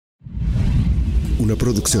una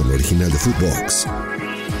producción original de Footbox.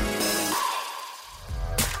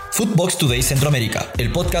 Footbox Today Centroamérica,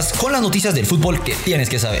 el podcast con las noticias del fútbol que tienes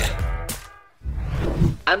que saber.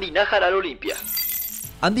 Najar al Olimpia.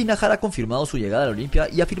 Najar ha confirmado su llegada al Olimpia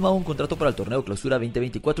y ha firmado un contrato para el torneo Clausura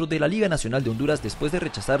 2024 de la Liga Nacional de Honduras después de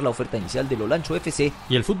rechazar la oferta inicial del Olancho FC,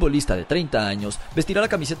 y el futbolista de 30 años vestirá la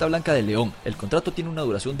camiseta blanca del León. El contrato tiene una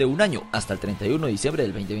duración de un año, hasta el 31 de diciembre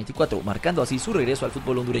del 2024, marcando así su regreso al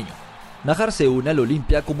fútbol hondureño. Najar se une al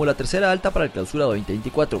Olimpia como la tercera alta para el Clausura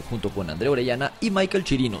 2024, junto con André Orellana y Michael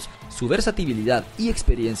Chirinos. Su versatilidad y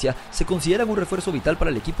experiencia se consideran un refuerzo vital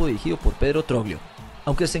para el equipo dirigido por Pedro Troglio.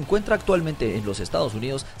 Aunque se encuentra actualmente en los Estados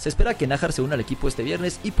Unidos, se espera que Najar se una al equipo este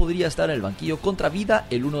viernes y podría estar en el banquillo contra Vida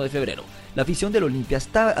el 1 de febrero. La afición del Olimpia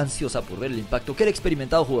está ansiosa por ver el impacto que el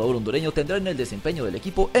experimentado jugador hondureño tendrá en el desempeño del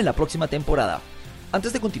equipo en la próxima temporada.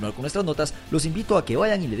 Antes de continuar con nuestras notas, los invito a que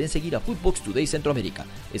vayan y le den seguir a Footbox Today Centroamérica.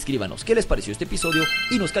 Escríbanos qué les pareció este episodio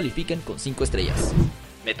y nos califiquen con 5 estrellas.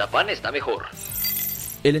 Metapán está mejor.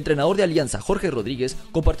 El entrenador de Alianza, Jorge Rodríguez,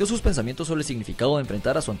 compartió sus pensamientos sobre el significado de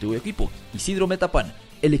enfrentar a su antiguo equipo, Isidro Metapán.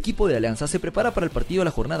 El equipo de Alianza se prepara para el partido de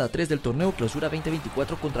la jornada 3 del torneo Clausura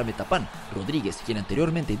 2024 contra Metapán. Rodríguez, quien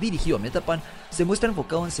anteriormente dirigió a Metapán, se muestra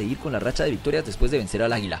enfocado en seguir con la racha de victorias después de vencer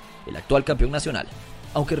al Águila, el actual campeón nacional.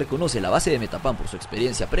 Aunque reconoce la base de Metapán por su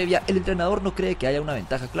experiencia previa, el entrenador no cree que haya una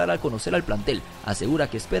ventaja clara al conocer al plantel. Asegura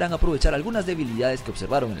que esperan aprovechar algunas debilidades que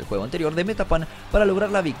observaron en el juego anterior de Metapán para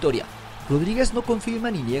lograr la victoria. Rodríguez no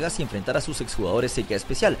confirma ni niega si enfrentar a sus exjugadores sería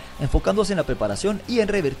especial, enfocándose en la preparación y en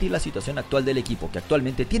revertir la situación actual del equipo, que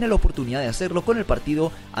actualmente tiene la oportunidad de hacerlo con el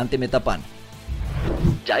partido ante Metapán.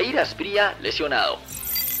 Jair Asprilla lesionado.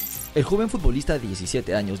 El joven futbolista de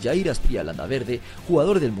 17 años, Jair Asprilla Landaverde,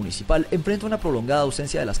 jugador del Municipal, enfrenta una prolongada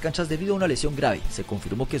ausencia de las canchas debido a una lesión grave. Se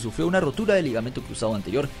confirmó que sufrió una rotura del ligamento cruzado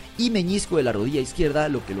anterior y meñisco de la rodilla izquierda,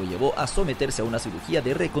 lo que lo llevó a someterse a una cirugía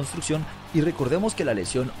de reconstrucción, y recordemos que la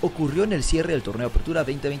lesión ocurrió en el cierre del torneo Apertura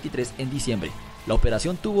 2023 en diciembre. La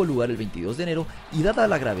operación tuvo lugar el 22 de enero y dada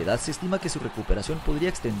la gravedad se estima que su recuperación podría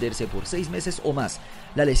extenderse por 6 meses o más.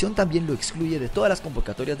 La lesión también lo excluye de todas las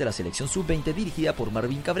convocatorias de la selección sub-20 dirigida por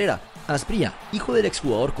Marvin Cabrera. Asprilla, hijo del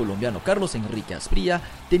exjugador colombiano Carlos Enrique Asprilla,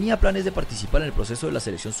 tenía planes de participar en el proceso de la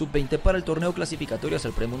selección sub-20 para el torneo clasificatorio hacia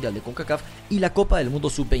el premundial de CONCACAF y la Copa del Mundo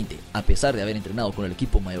sub-20. A pesar de haber entrenado con el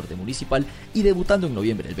equipo mayor de Municipal y debutando en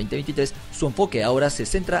noviembre del 2023, su enfoque ahora se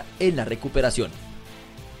centra en la recuperación.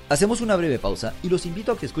 Hacemos una breve pausa y los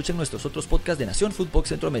invito a que escuchen nuestros otros podcasts de Nación Footbox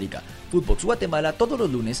Centroamérica, Footbox Guatemala todos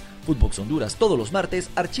los lunes, Footbox Honduras todos los martes,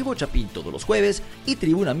 Archivo Chapín todos los jueves y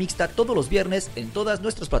Tribuna Mixta todos los viernes en todas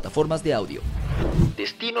nuestras plataformas de audio.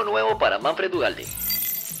 Destino nuevo para Manfred Ugalde.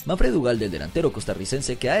 Manfred Ugalde, el delantero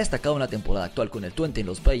costarricense que ha destacado en la temporada actual con el Twente en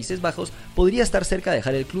los Países Bajos, podría estar cerca de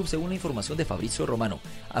dejar el club según la información de Fabrizio Romano.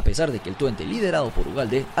 A pesar de que el Twente, liderado por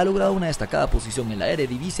Ugalde, ha logrado una destacada posición en la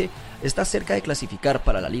Eredivisie, está cerca de clasificar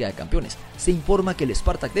para la Liga de Campeones. Se informa que el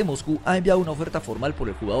Spartak de Moscú ha enviado una oferta formal por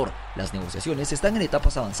el jugador. Las negociaciones están en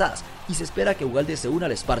etapas avanzadas y se espera que Ugalde se una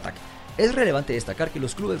al Spartak. Es relevante destacar que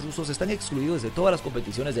los clubes rusos están excluidos de todas las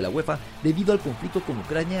competiciones de la UEFA debido al conflicto con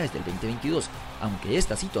Ucrania desde el 2022. Aunque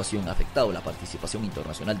esta situación ha afectado la participación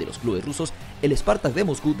internacional de los clubes rusos, el Spartak de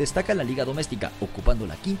Moscú destaca en la liga doméstica, ocupando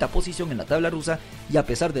la quinta posición en la tabla rusa, y a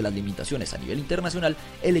pesar de las limitaciones a nivel internacional,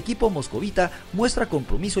 el equipo moscovita muestra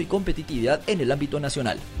compromiso y competitividad en el ámbito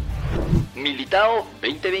nacional. Militao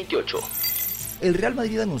 2028. El Real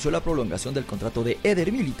Madrid anunció la prolongación del contrato de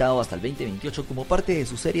Eder Militao hasta el 2028 como parte de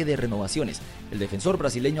su serie de renovaciones. El defensor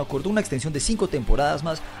brasileño acordó una extensión de 5 temporadas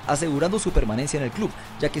más, asegurando su permanencia en el club,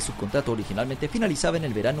 ya que su contrato originalmente finalizaba en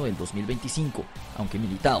el verano del 2025. Aunque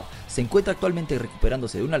Militao se encuentra actualmente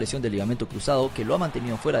recuperándose de una lesión del ligamento cruzado que lo ha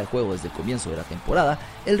mantenido fuera de juego desde el comienzo de la temporada,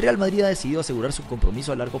 el Real Madrid ha decidido asegurar su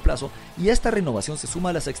compromiso a largo plazo, y esta renovación se suma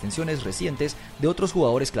a las extensiones recientes de otros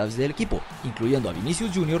jugadores claves del equipo, incluyendo a Vinicius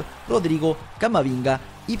Jr., Rodrigo, Camavinga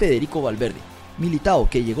y Federico Valverde. Militao,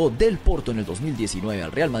 que llegó del Porto en el 2019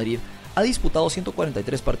 al Real Madrid, ha disputado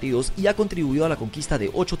 143 partidos y ha contribuido a la conquista de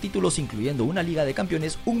 8 títulos, incluyendo una Liga de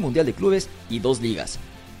Campeones, un Mundial de Clubes y 2 ligas.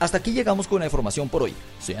 Hasta aquí llegamos con la información por hoy.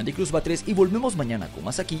 Soy Andy Cruz Batres y volvemos mañana con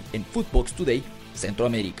más aquí en Footbox Today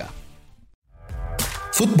Centroamérica.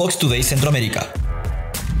 Footbox Today Centroamérica,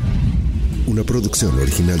 una producción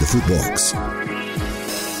original de Footbox.